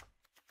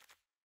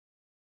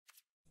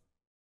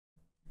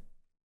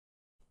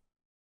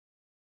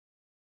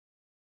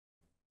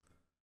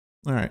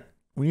 Alright.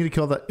 We need to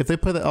kill that. If they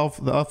play the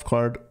elf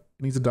card,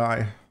 it needs to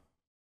die.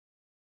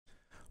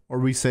 Or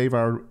we save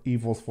our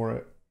evils for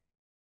it.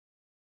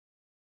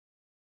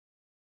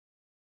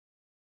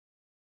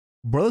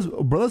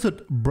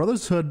 Brotherhood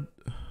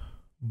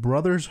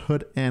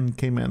End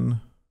came in.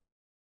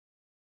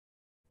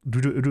 Do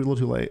it a little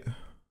too late.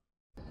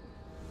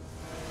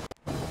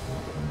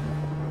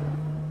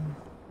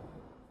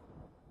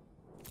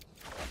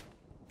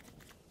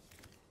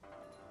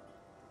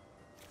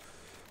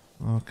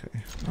 Okay.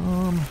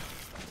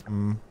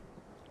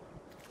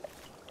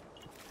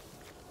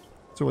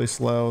 It's really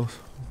slow.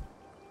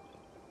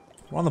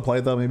 We're on the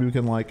play though. Maybe we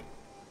can like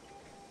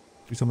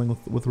do something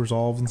with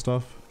resolves and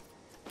stuff.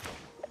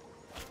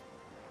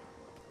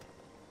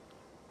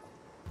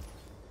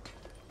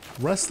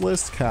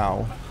 Restless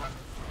cow.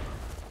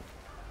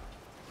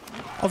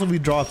 Also, if we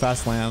draw a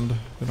fast land,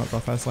 if not draw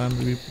a fast land,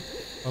 maybe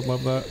I'd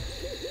love that.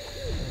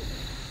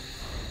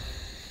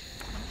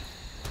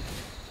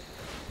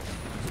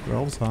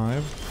 Grelv's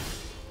Hive.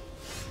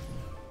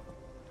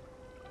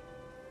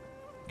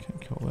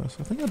 Can't kill this.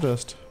 I think I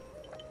just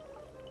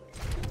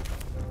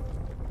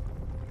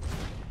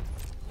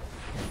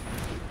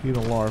need a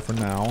Nalaar for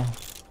now.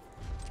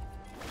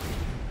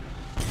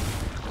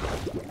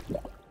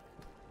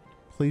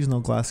 Please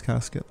no glass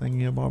casket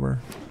thingy a bobber.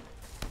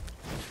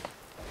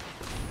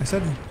 I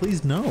said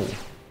please no.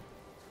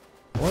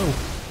 Hello.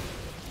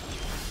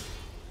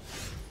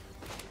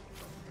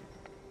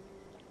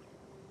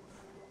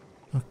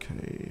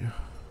 Okay.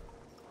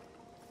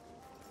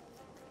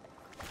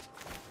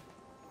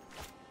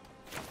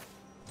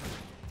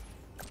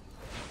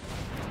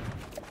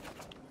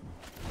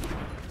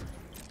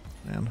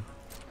 Man.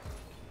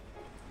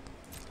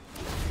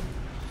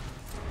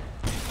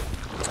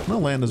 No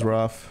land is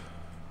rough.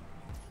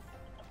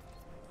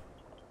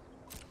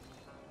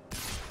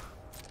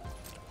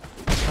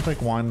 I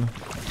think one.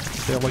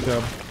 They have like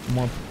a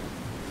more.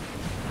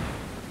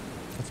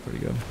 That's pretty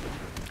good.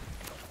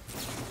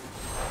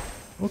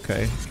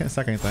 Okay, can't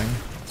stack anything.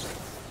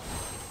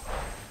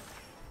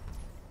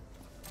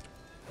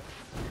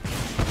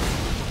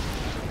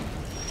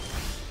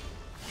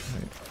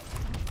 Right.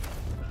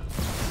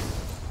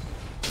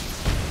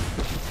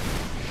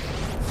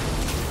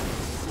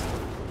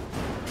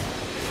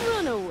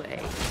 Run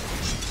away.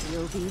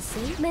 You'll be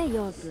safe. May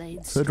your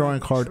blades. So they're drawing a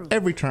card true.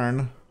 every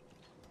turn.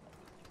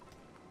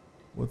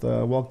 With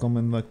a welcome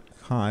in the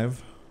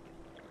hive.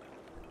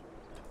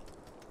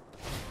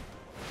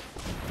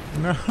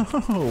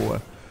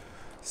 No!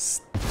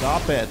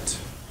 Stop it!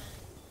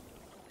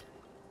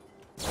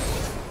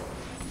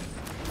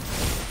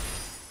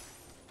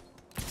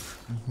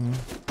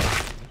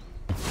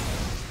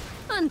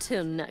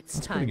 Until next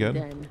That's time, pretty good.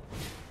 then.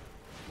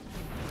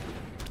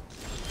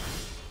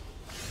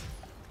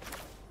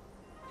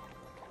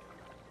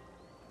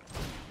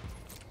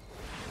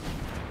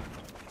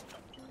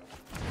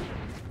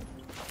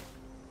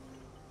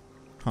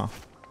 Huh.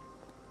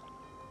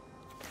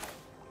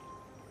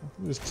 Let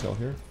me just chill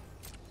here.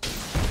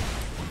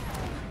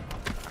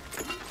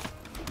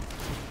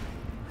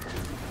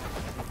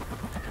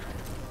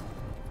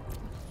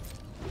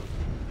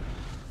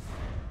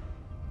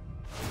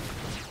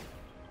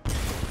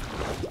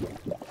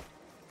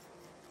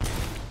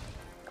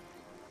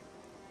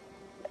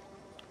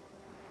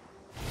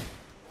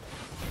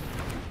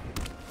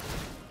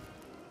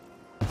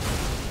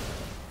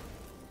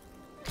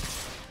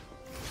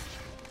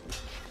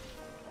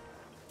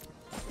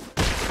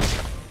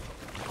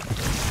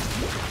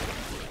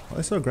 Why are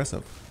they so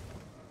aggressive?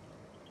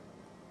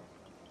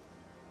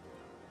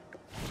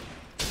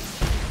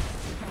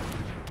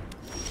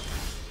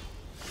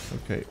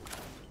 Okay.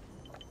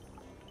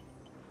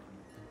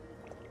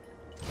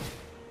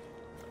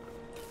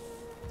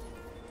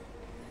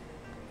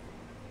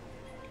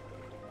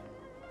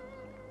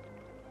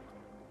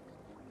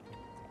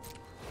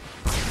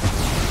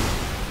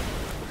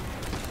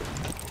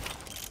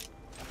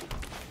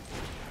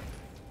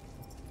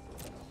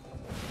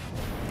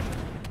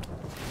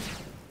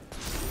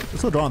 We're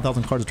still drawing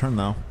 1,000 cards a turn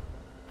though.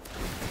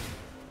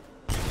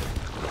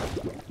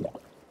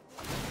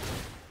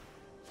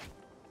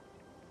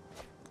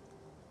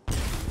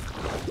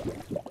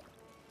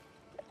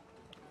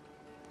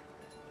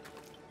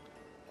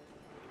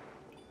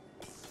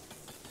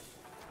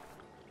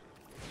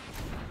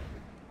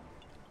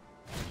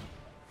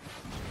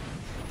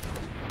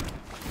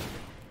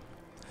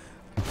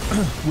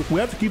 We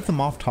have to keep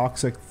them off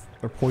toxic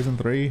or poison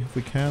 3 if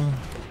we can,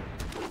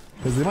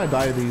 because they might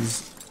die to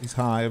these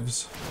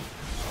hives.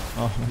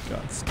 Oh my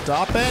god!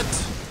 Stop it!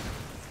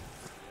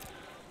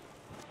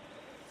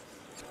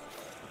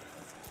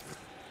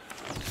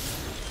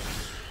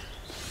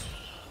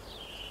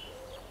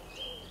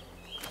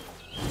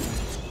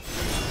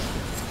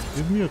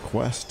 Give me a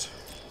quest.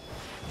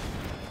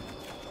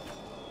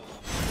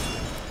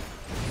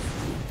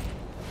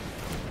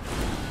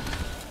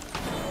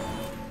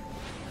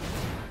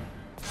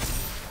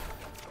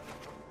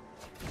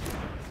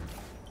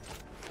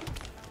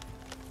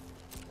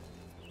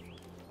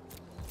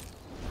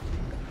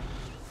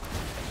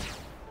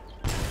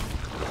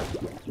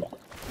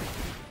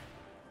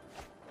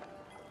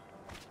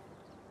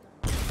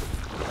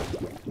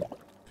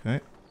 Okay.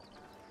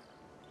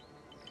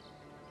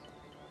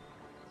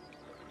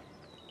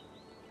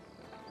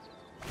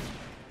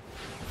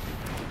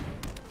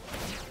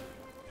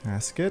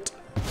 Casket.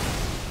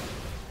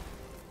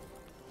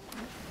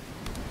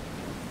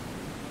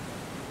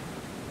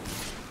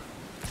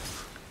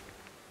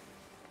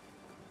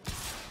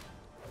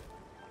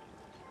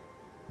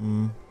 I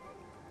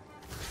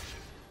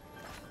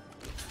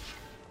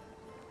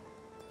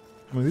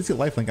mean, these get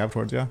lifelink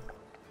afterwards, yeah.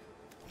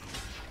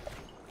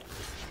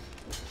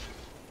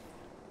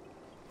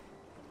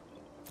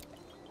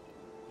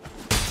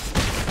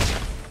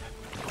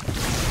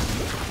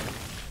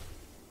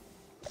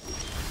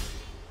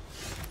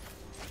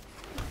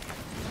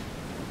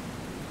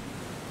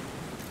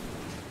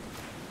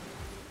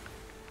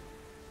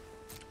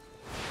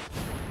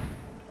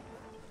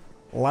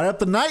 Light up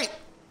the night!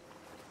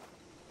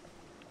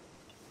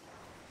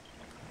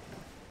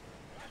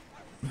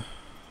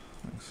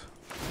 Thanks.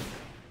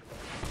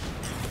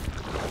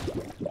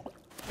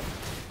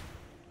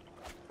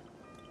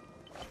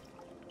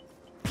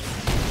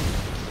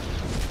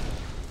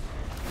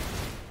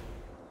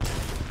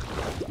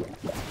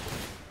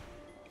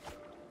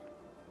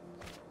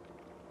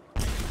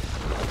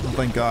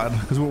 thank God,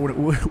 because we weren't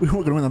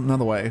going to win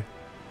another way.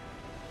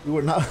 We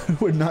were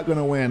not we're not going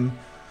to win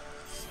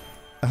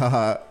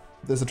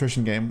this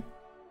attrition game.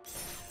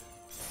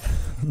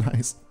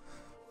 Nice.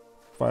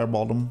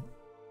 Fireballed him.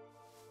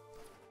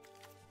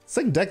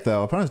 Sick deck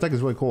though. Opponent's deck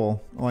is really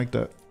cool. I liked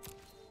it.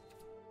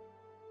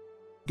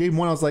 Game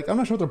 1 I was like, I'm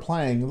not sure what they're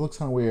playing. It looks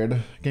kind of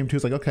weird. Game 2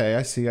 is like, okay,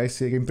 I see.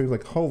 Game 3 is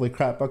like, holy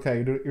crap,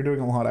 okay, you're doing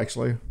a lot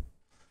actually.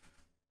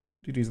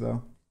 GG's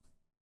though.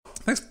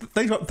 Thanks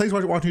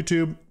for watching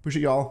YouTube.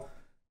 Appreciate y'all.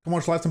 Come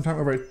watch live sometime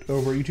over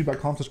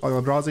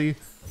youtube.com/Aintrazi.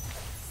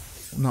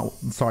 No,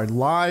 sorry,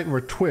 live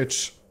or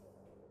Twitch.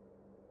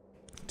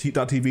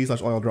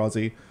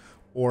 .tv/Aintrazi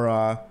or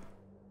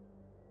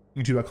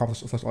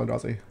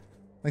youtube.com/Aintrazi.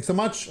 Thanks so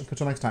much. I'll catch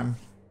you next time.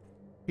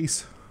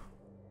 Peace.